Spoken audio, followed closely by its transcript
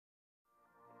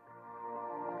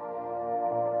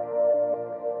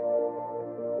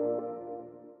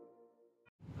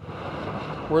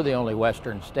We're the only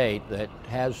western state that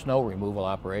has snow removal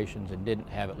operations and didn't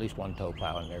have at least one tow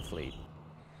plow in their fleet.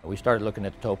 We started looking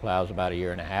at the tow plows about a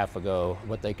year and a half ago,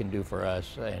 what they can do for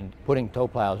us, and putting tow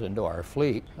plows into our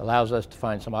fleet allows us to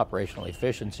find some operational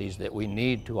efficiencies that we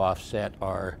need to offset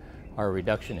our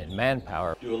reduction in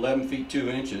manpower. Do 11 feet 2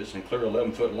 inches and clear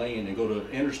 11-foot lane and go to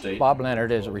interstate. Bob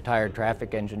Leonard is a retired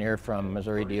traffic engineer from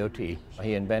Missouri DOT.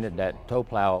 He invented that tow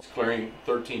plow. Clearing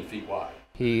 13 feet wide.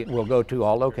 He will go to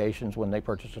all locations when they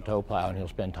purchase a tow plow, and he'll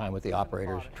spend time with the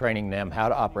operators, training them how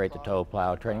to operate the tow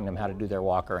plow, training them how to do their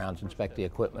walkarounds, inspect the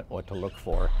equipment, what to look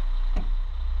for.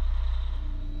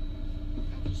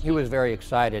 He was very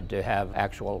excited to have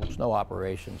actual snow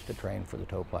operations to train for the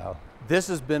tow plow. This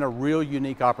has been a real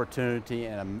unique opportunity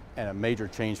and a major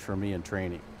change for me in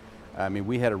training. I mean,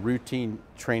 we had a routine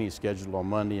training scheduled on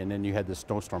Monday, and then you had this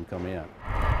snowstorm come in.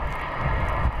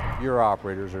 Your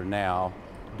operators are now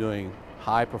doing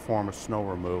high-performance snow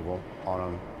removal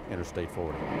on Interstate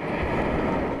 40.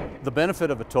 The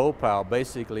benefit of a tow plow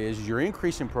basically is you're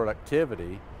increasing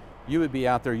productivity. You would be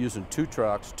out there using 2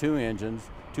 trucks, 2 engines,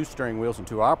 2 steering wheels, and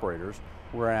 2 operators,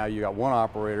 where now you got 1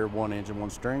 operator, 1 engine,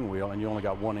 1 steering wheel, and you only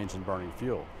got 1 engine burning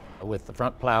fuel. With the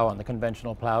front plow on the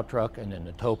conventional plow truck and then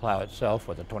the tow plow itself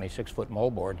with a 26-foot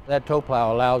moldboard, that tow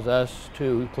plow allows us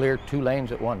to clear 2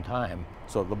 lanes at one time.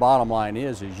 So the bottom line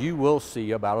is you will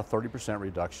see about a 30%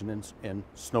 reduction in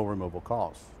snow removal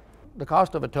costs. The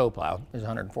cost of a tow plow is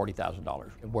 $140,000,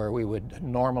 where we would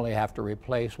normally have to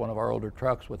replace one of our older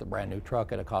trucks with a brand new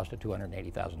truck at a cost of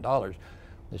 $280,000.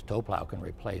 This tow plow can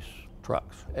replace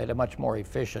trucks at a much more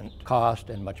efficient cost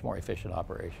and much more efficient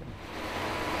operation.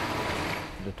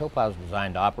 The tow plow is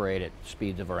designed to operate at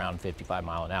speeds of around 55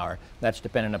 miles an hour. That's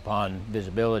dependent upon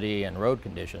visibility and road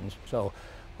conditions, so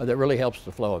that really helps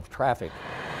the flow of traffic.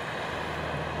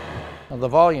 Now, the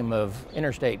volume of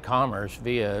interstate commerce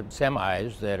via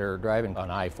semis that are driving on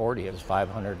I-40 is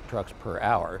 500 trucks per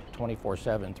hour,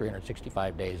 24/7,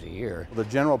 365 days a year. The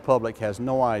general public has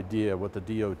no idea what the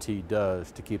DOT does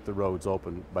to keep the roads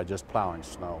open by just plowing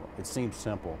snow. It seems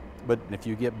simple, but if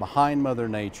you get behind Mother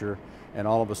Nature and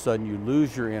all of a sudden you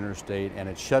lose your interstate and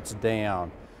it shuts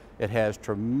down, it has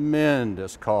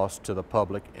tremendous cost to the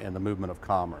public and the movement of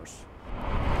commerce.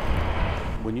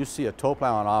 When you see a tow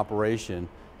plow in operation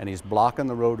and he's blocking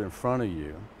the road in front of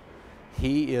you,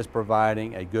 he is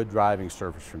providing a good driving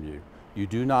surface from you. You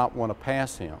do not want to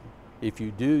pass him. If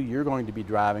you do, you're going to be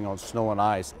driving on snow and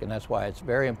ice. And that's why it's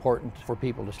very important for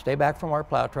people to stay back from our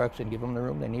plow trucks and give them the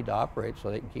room they need to operate so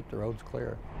they can keep the roads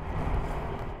clear.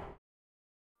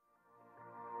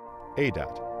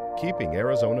 ADOT, keeping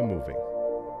Arizona moving.